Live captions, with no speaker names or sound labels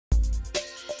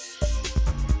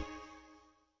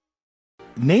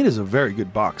Nate is a very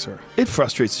good boxer. It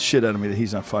frustrates the shit out of me that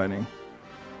he's not fighting.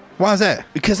 Why is that?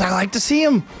 Because I like to see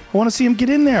him. I want to see him get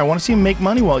in there. I want to see him make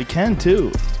money while he can,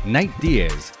 too. Nate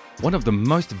Diaz, one of the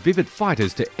most vivid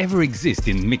fighters to ever exist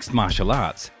in mixed martial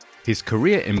arts. His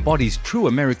career embodies true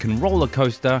American roller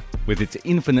coaster with its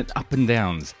infinite up and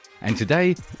downs. And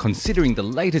today, considering the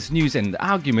latest news and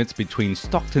arguments between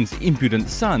Stockton's impudent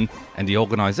son and the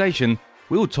organization,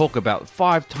 we'll talk about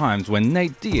 5 times when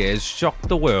Nate Diaz shocked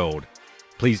the world.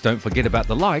 Please don't forget about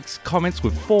the likes, comments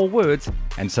with 4 words,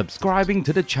 and subscribing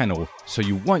to the channel so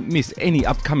you won't miss any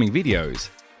upcoming videos.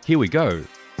 Here we go.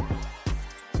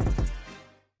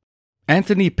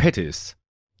 Anthony Pettis,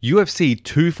 UFC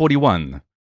 241.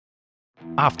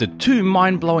 After 2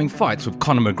 mind-blowing fights with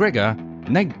Conor McGregor,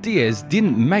 Nate Diaz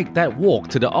didn't make that walk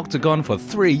to the octagon for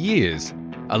 3 years.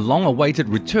 A long-awaited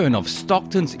return of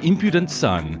Stockton's impudent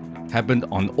son happened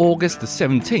on August the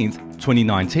 17th,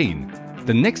 2019.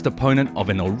 The next opponent of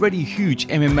an already huge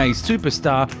MMA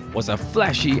superstar was a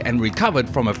flashy and recovered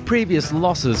from a previous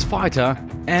losses fighter,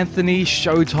 Anthony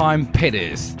Showtime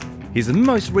Pettis. His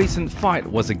most recent fight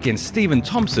was against Stephen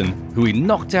Thompson, who he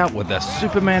knocked out with a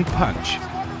Superman punch.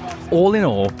 All in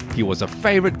all, he was a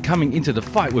favorite coming into the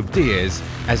fight with Diaz,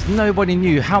 as nobody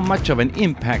knew how much of an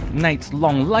impact Nate's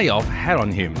long layoff had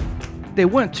on him. There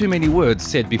weren't too many words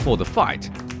said before the fight.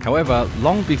 However,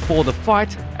 long before the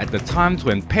fight, at the times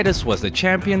when Pettis was the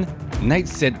champion, Nate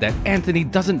said that Anthony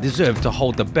doesn't deserve to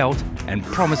hold the belt and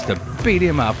promised to beat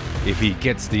him up if he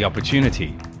gets the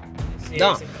opportunity.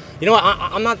 Nah, you know what?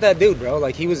 I'm not that dude, bro.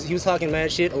 Like he was talking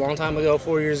mad shit a long time ago,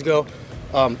 4 years ago.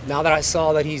 Now that I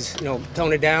saw that he's,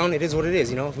 toned it down, it is what it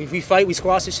is. If we fight, we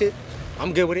squash this shit.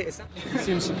 I'm good with it. He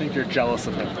seems to think you're jealous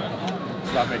of him.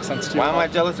 Does that make sense to you? Why am I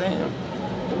jealous of him?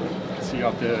 So you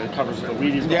got the covers of the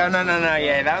Wheaties. Yeah, no.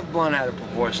 Yeah, that was blown out of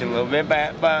proportion a little bit.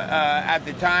 But at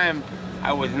the time,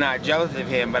 I was not jealous of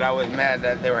him. But I was mad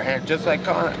that they were hand. Just like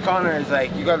Conor is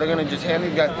like, you guys are gonna just hand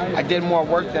these guys. I did more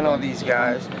work than all these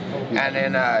guys, and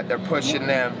then they're pushing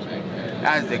them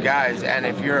as the guys. And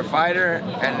if you're a fighter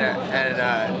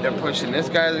and they're pushing this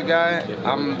guy as a guy,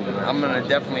 I'm gonna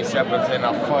definitely step up and say,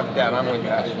 no, fuck that, I'm with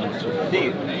that.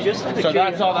 So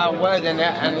that's all that was,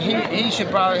 and he should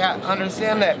probably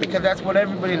understand that, because that's what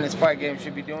everybody in this fight game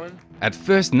should be doing. At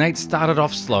first, Nate started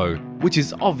off slow, which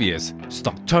is obvious.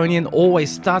 Stocktonian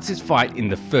always starts his fight in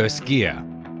the first gear.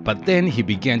 But then he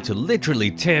began to literally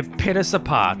tear Pettis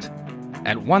apart.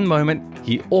 At one moment,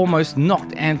 he almost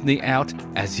knocked Anthony out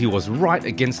as he was right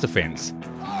against the fence. Oh, he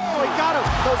got him!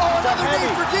 Oh, another knee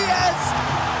for Diaz!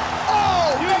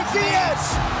 Oh, Nate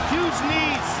Diaz! Huge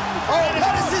knees! Oh,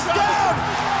 Pettis is down!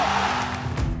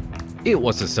 It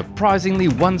was a surprisingly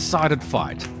one-sided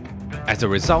fight. As a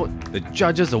result, the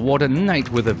judges awarded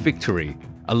Nate with a victory.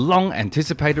 A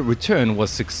long-anticipated return was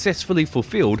successfully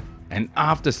fulfilled, and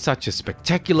after such a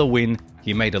spectacular win,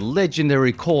 he made a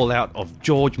legendary call-out of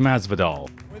George Masvidal.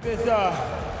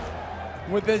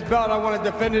 With this belt, I want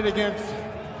to defend it against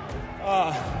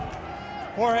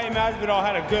Jorge Masvidal.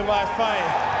 Had a good last fight.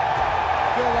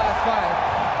 Good last fight.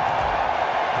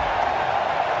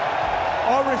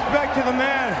 All respect to the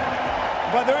man,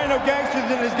 but there ain't no gangsters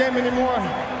in this game anymore.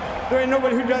 There ain't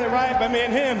nobody who does it right but me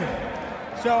and him.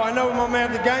 So I know my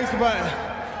man's a gangster, but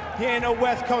he ain't no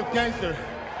West Coast gangster. You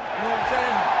know what I'm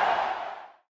saying?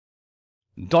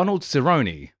 Donald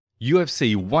Cerrone,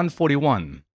 UFC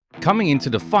 141. Coming into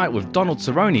the fight with Donald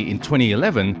Cerrone in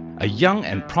 2011, a young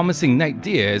and promising Nate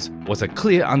Diaz was a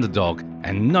clear underdog,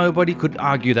 and nobody could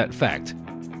argue that fact.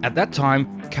 At that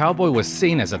time, Cowboy was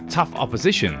seen as a tough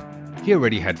opposition. He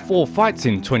already had 4 fights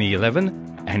in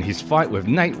 2011, and his fight with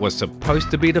Nate was supposed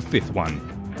to be the 5th one.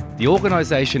 The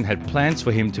organization had plans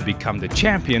for him to become the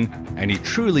champion, and he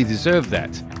truly deserved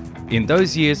that. In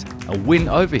those years, a win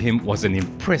over him was an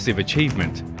impressive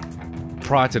achievement.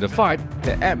 Prior to the fight,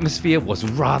 the atmosphere was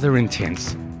rather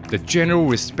intense. The general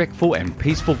respectful and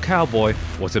peaceful Cowboy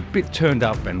was a bit turned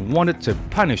up and wanted to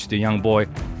punish the young boy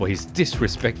for his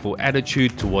disrespectful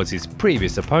attitude towards his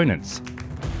previous opponents.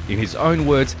 In his own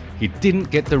words, he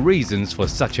didn't get the reasons for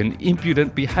such an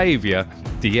impudent behavior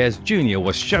Diaz Jr.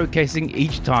 was showcasing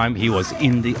each time he was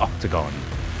in the octagon.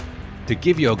 To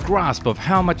give you a grasp of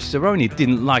how much Cerrone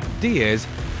didn't like Diaz,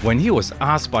 when he was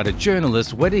asked by the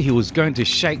journalist whether he was going to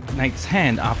shake Nate's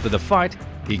hand after the fight,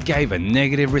 he gave a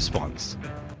negative response.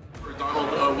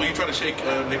 Donald, will you try to shake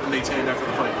Nate's hand after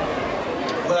the fight?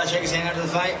 Will I shake his hand after the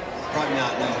fight? Probably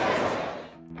not, no.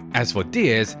 As for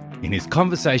Diaz, in his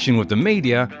conversation with the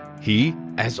media, he,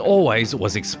 as always,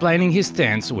 was explaining his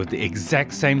stance with the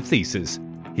exact same thesis.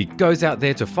 He goes out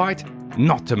there to fight,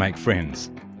 not to make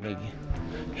friends.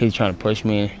 He's trying to push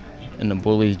me in the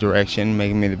bully's direction,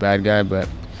 making me the bad guy, but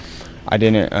I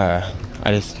didn't. I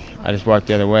just walked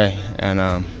the other way, and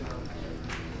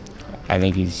I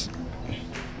think he's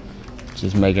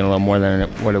just making a little more than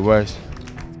what it was.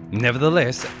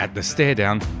 Nevertheless, at the stare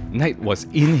down, Nate was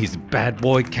in his bad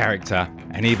boy character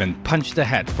and even punched the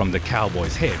hat from the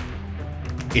Cowboy's head.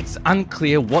 It's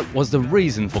unclear what was the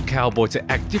reason for Cowboy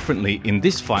to act differently in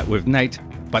this fight with Nate,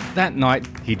 but that night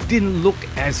he didn't look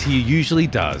as he usually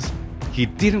does. He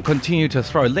didn't continue to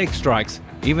throw leg strikes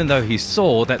even though he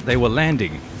saw that they were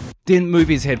landing. Didn't move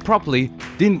his head properly,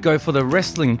 didn't go for the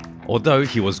wrestling, although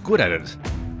he was good at it.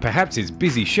 Perhaps his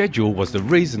busy schedule was the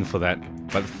reason for that,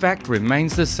 but fact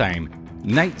remains the same.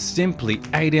 Nate simply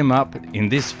ate him up in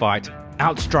this fight,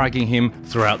 outstriking him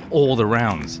throughout all the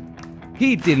rounds.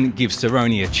 He didn't give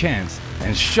Cerrone a chance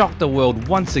and shocked the world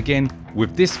once again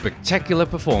with this spectacular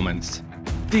performance.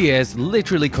 Diaz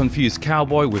literally confused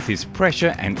Cowboy with his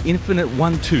pressure and infinite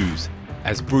 1-2s.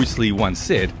 As Bruce Lee once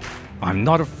said, "I'm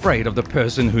not afraid of the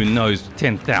person who knows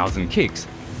 10,000 kicks,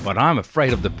 but I'm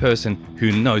afraid of the person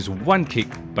who knows one kick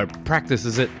but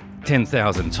practices it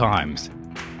 10,000 times."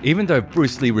 Even though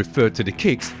Bruce Lee referred to the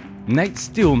kicks, Nate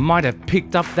still might have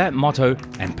picked up that motto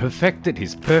and perfected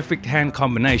his perfect hand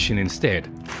combination instead.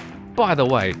 By the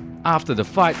way, after the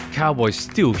fight, Cowboy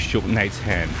still shook Nate's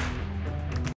hand.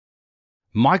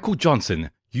 Michael Johnson,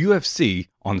 UFC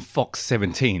on Fox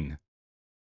 17.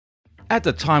 At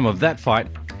the time of that fight,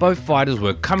 both fighters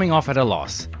were coming off at a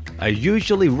loss. A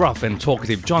usually rough and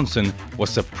talkative Johnson was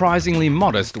surprisingly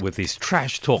modest with his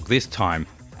trash talk this time,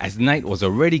 as Nate was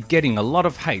already getting a lot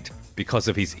of hate because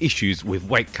of his issues with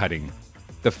weight cutting.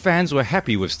 The fans were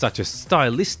happy with such a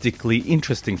stylistically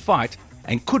interesting fight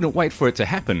and couldn't wait for it to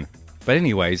happen. But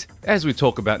anyways, as we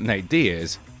talk about Nate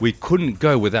Diaz, we couldn't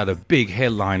go without a big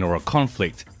headline or a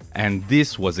conflict, and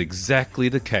this was exactly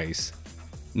the case.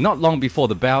 Not long before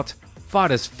the bout,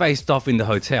 fighters faced off in the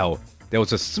hotel. There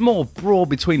was a small brawl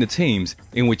between the teams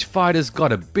in which fighters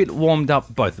got a bit warmed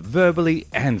up both verbally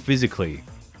and physically.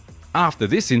 After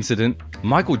this incident,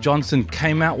 Michael Johnson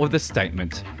came out with a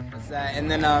statement.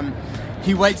 And then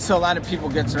he waits till a lot of people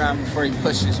gets around before he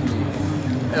pushes me,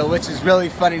 which is really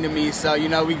funny to me. So, you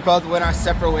know, we both went our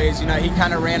separate ways. You know, he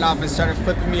kind of ran off and started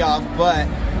flipping me off, but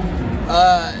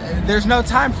there's no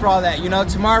time for all that. You know,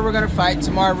 tomorrow we're going to fight.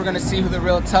 Tomorrow we're going to see who the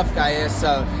real tough guy is.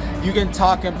 So you can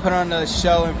talk and put on a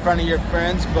show in front of your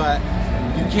friends, but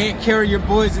you can't carry your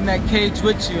boys in that cage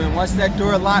with you. And once that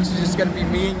door locks, it's just going to be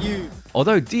me and you.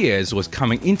 Although Diaz was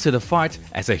coming into the fight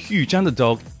as a huge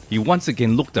underdog, he once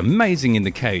again looked amazing in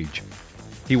the cage.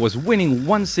 He was winning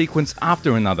one sequence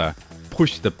after another,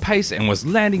 pushed the pace and was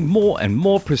landing more and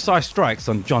more precise strikes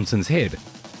on Johnson's head.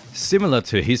 Similar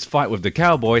to his fight with the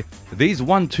Cowboy, these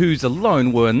 1-2s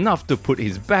alone were enough to put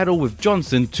his battle with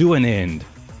Johnson to an end.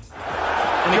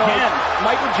 And again,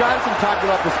 Michael Johnson talked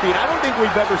about the speed. I don't think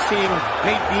we've ever seen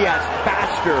Nate Diaz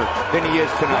faster than he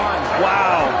is tonight.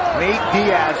 Wow. Nate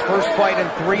Diaz, first fight in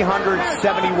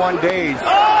 371 days.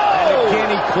 And again,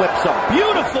 he clips him.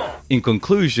 Beautiful. In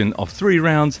conclusion of 3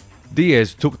 rounds,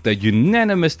 Diaz took the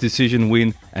unanimous decision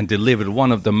win and delivered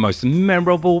one of the most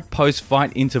memorable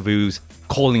post-fight interviews,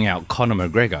 calling out Conor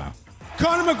McGregor.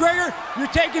 Conor McGregor, you're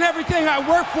taking everything I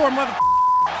work for, mother.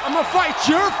 I'm gonna fight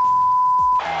your.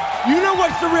 You know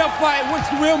what's the real fight? What's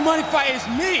the real money fight? Is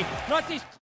me, not these.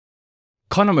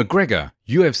 Conor McGregor,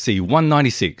 UFC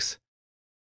 196.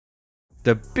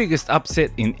 The biggest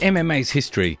upset in MMA's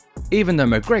history, even though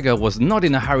McGregor was not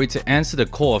in a hurry to answer the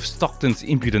call of Stockton's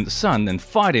impudent son and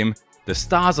fight him, the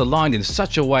stars aligned in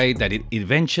such a way that it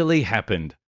eventually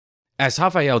happened. As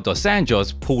Rafael dos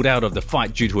Anjos pulled out of the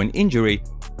fight due to an injury,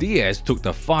 Diaz took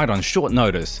the fight on short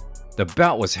notice. The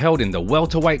bout was held in the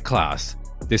welterweight class.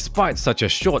 Despite such a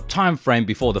short time frame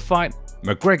before the fight,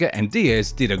 McGregor and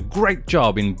Diaz did a great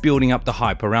job in building up the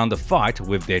hype around the fight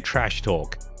with their trash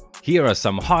talk. Here are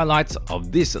some highlights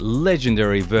of this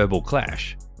legendary verbal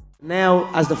clash. Now,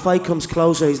 as the fight comes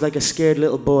closer, he's like a scared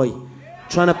little boy,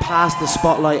 trying to pass the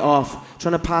spotlight off,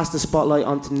 trying to pass the spotlight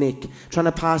onto Nick, trying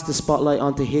to pass the spotlight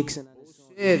onto Hickson.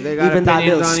 Even that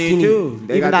little skinny,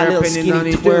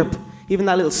 twerp. Even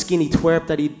that little skinny twerp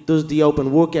that he does the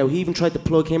open workout, he even tried to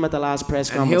plug him at the last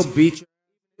press conference. And he'll beat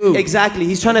you. Exactly,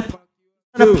 he's trying to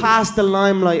pass the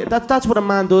limelight. That's what a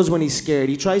man does when he's scared.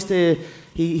 He tries to,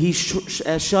 he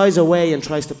shies away and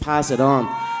tries to pass it on.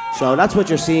 So that's what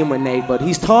you're seeing with Nate. But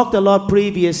he's talked a lot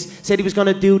previous, said he was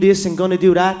going to do this and going to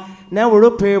do that. Now we're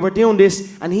up here, we're doing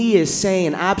this, and he is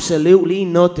saying absolutely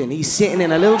nothing. He's sitting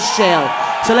in a little shell.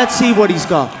 So let's see what he's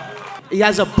got. He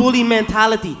has a bully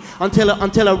mentality until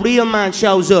a real man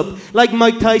shows up. Like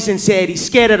Mike Tyson said, he's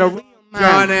scared of a real man.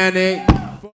 John Andy,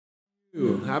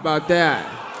 how about that?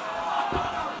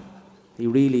 He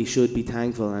really should be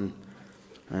thankful, and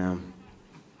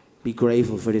be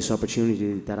grateful for this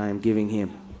opportunity that I am giving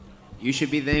him. You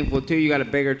should be thankful too. You got a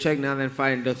bigger check now than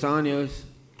fighting Dos Anjos.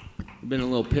 You've been a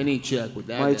little penny check with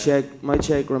that. My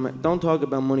check. Don't talk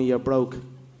about money. You're broke.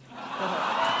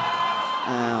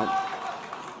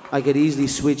 I could easily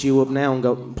switch you up now and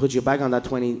go put you back on that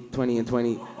 20 and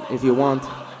 20 if you want.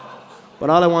 But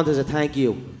all I want is a thank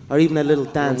you, or even a little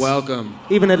dance. You're welcome.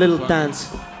 Even a little dance.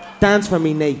 Dance for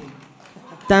me, Nate.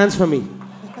 Dance for me.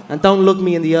 And don't look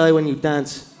me in the eye when you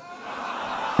dance.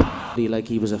 Like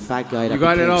he was a fat guy that You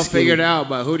got it all skinny. figured out,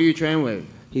 but who do you train with?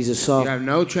 He's a soft. You have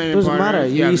no training Doesn't partners. matter.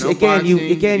 You have no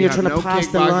Again, you're trying no to pass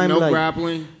the kickboxing, limelight. No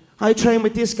grappling. I train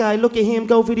with this guy. Look at him.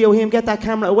 Go video him. Get that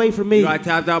camera away from me. You got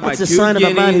tapped out by That's a two sign of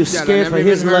a man who's guineas that I scared never for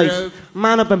his even heard life. of.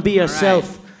 Man up and be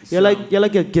yourself. You're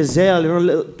like a gazelle. You're a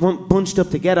little bunched up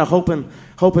together, hoping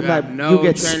that you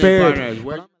get spared.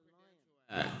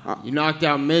 You knocked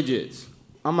out midgets.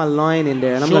 I'm a lion in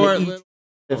there, and I'm gonna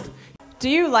eat. Do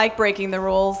you like breaking the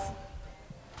rules?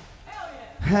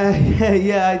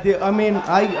 Yeah, I do. I mean,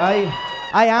 I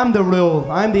am the rule.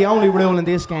 I'm the only rule in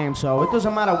this game, so it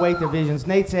doesn't matter weight divisions.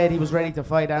 Nate said he was ready to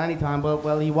fight at any time, but,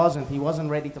 well, he wasn't. He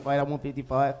wasn't ready to fight at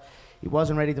 155. He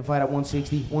wasn't ready to fight at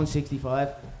 160, 165.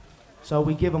 So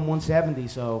we give him 170,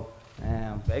 so...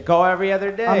 They go every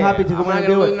other day. I'm happy to go and do it. I'm not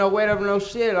going to lose no weight over no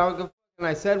shit.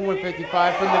 I said 155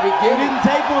 from the beginning. You didn't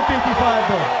take 155,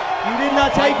 though. You did not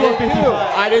take 155.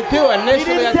 I did too.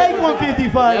 Initially, you didn't take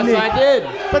 155, Nick. Yes, I did.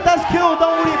 But that's cool.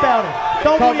 Don't worry about it.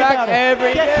 Don't worry about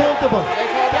it. Get comfortable.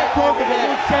 Get comfortable.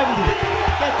 170.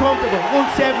 Get comfortable.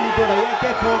 170, brother. Yeah,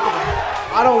 get comfortable.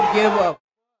 I don't give up.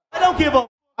 I don't give up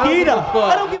either.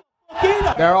 I don't give a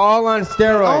either. They're all on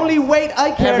steroids. Only weight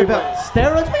I care about.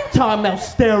 Steroids? What are you talking about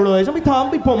steroids? Let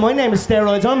me put my name as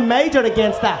steroids. I'm major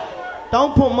against that.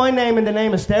 Don't put my name in the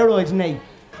name of steroids, Nate.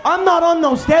 I'm not on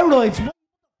no steroids. What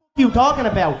are you talking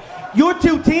about? Your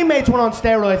two teammates were on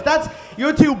steroids. That's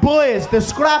your two boys, the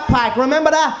scrap pack. Remember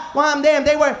that? Well, damn,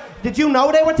 they were. Did you know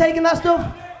they were taking that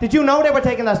stuff? Did you know they were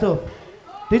taking that stuff?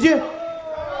 Did you?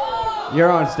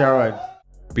 You're on steroids.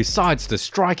 Besides the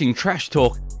striking trash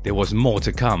talk, there was more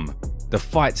to come. The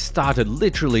fight started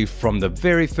literally from the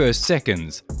very first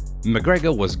seconds.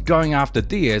 McGregor was going after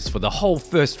Diaz for the whole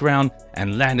first round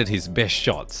and landed his best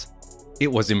shots.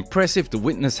 It was impressive to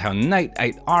witness how Nate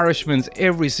ate Irishman's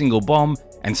every single bomb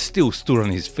and still stood on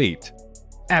his feet,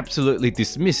 absolutely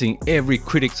dismissing every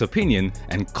critic's opinion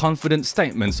and confident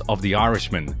statements of the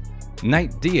Irishman.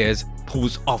 Nate Diaz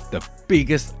pulls off the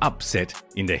biggest upset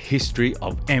in the history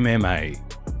of MMA.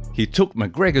 He took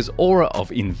McGregor's aura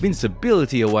of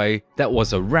invincibility away that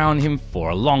was around him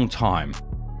for a long time.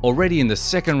 Already in the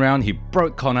second round, he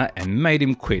broke Conor and made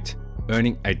him quit,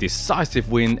 earning a decisive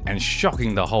win and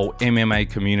shocking the whole MMA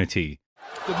community.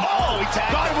 Oh, he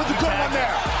tagged him with the good one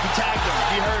there. He tagged him.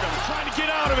 He hurt him. Trying to get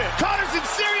out of it. Conor's in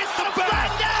serious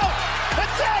back now.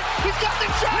 That's it. He's got the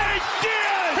choke.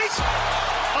 Diaz.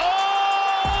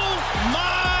 Oh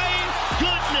my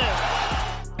goodness.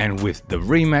 And with the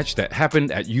rematch that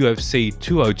happened at UFC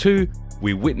 202,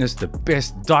 we witnessed the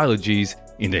best dialogies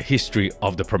in the history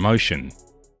of the promotion.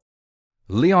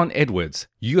 Leon Edwards,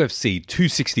 UFC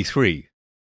 263.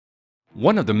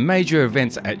 One of the major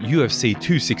events at UFC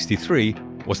 263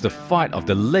 was the fight of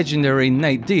the legendary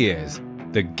Nate Diaz.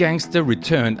 The gangster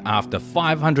returned after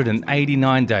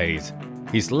 589 days.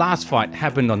 His last fight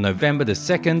happened on November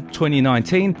 2nd,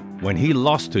 2019 when he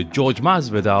lost to George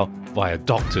Masvidal via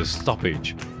doctor's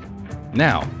stoppage.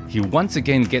 Now, he once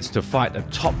again gets to fight a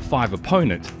top 5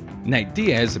 opponent. Nate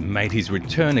Diaz made his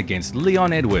return against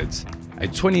Leon Edwards. A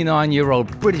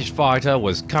 29-year-old British fighter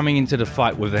was coming into the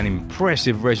fight with an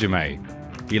impressive resume.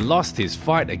 He lost his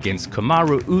fight against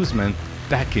Kamaru Usman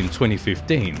back in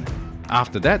 2015.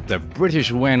 After that, the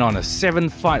British went on a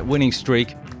 7-fight winning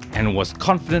streak and was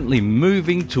confidently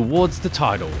moving towards the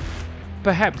title.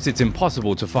 Perhaps it's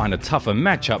impossible to find a tougher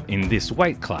matchup in this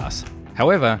weight class.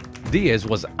 However, Diaz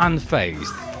was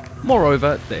unfazed.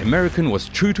 Moreover, the American was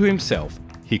true to himself.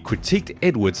 He critiqued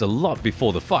Edwards a lot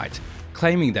before the fight,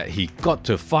 claiming that he got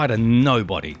to fight a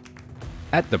nobody.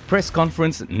 At the press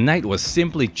conference, Nate was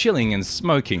simply chilling and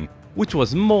smoking, which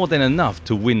was more than enough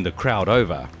to win the crowd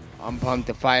over. I'm pumped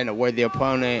to fight a worthy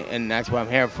opponent, and that's what I'm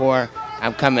here for.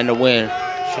 I'm coming to win.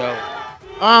 So,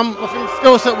 I think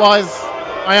skill set wise,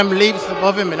 I am leaps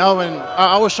above him, you know, and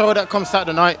I will show that come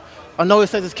Saturday night. I know he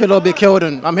says his kill or be killed,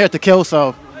 and I'm here to kill,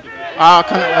 so I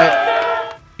cannot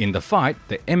wait. In the fight,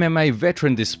 the MMA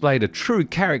veteran displayed a true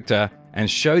character and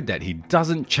showed that he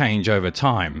doesn't change over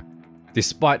time.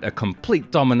 Despite a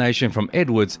complete domination from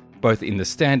Edwards, both in the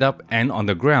stand-up and on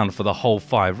the ground for the whole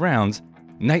 5 rounds,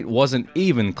 Nate wasn't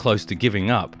even close to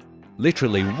giving up.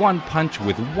 Literally one punch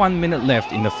with 1 minute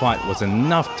left in the fight was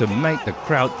enough to make the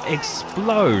crowd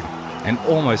explode and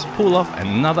almost pull off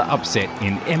another upset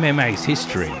in MMA's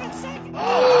history.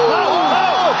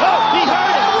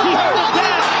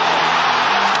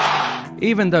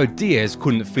 Even though Diaz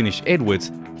couldn't finish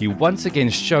Edwards, he once again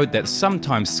showed that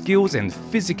sometimes skills and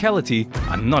physicality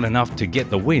are not enough to get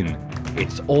the win.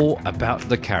 It's all about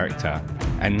the character.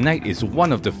 And Nate is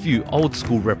one of the few old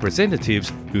school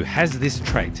representatives who has this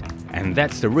trait. And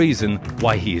that's the reason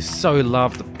why he is so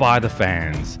loved by the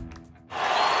fans.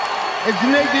 It's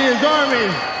Nate Diaz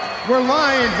Army. We're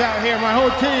Lions out here, my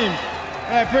whole team.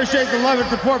 And I appreciate the love and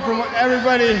support from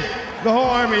everybody, the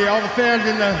whole Army, all the fans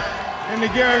in the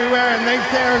gear everywhere, and thanks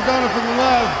to Arizona for the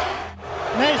love.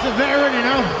 Nate's a veteran, you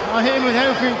know. I hit him with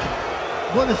everything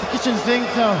but the kitchen sink,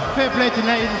 so fair play to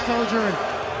Nate, he's a soldier,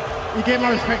 and he gave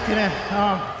my respect to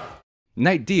that.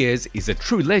 Nate Diaz is a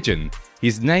true legend.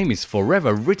 His name is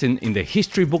forever written in the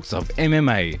history books of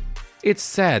MMA. It's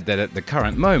sad that at the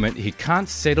current moment he can't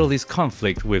settle his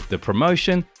conflict with the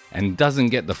promotion and doesn't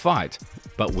get the fight,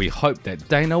 but we hope that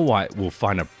Dana White will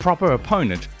find a proper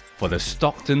opponent for the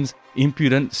Stockton's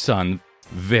impudent son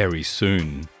very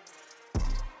soon.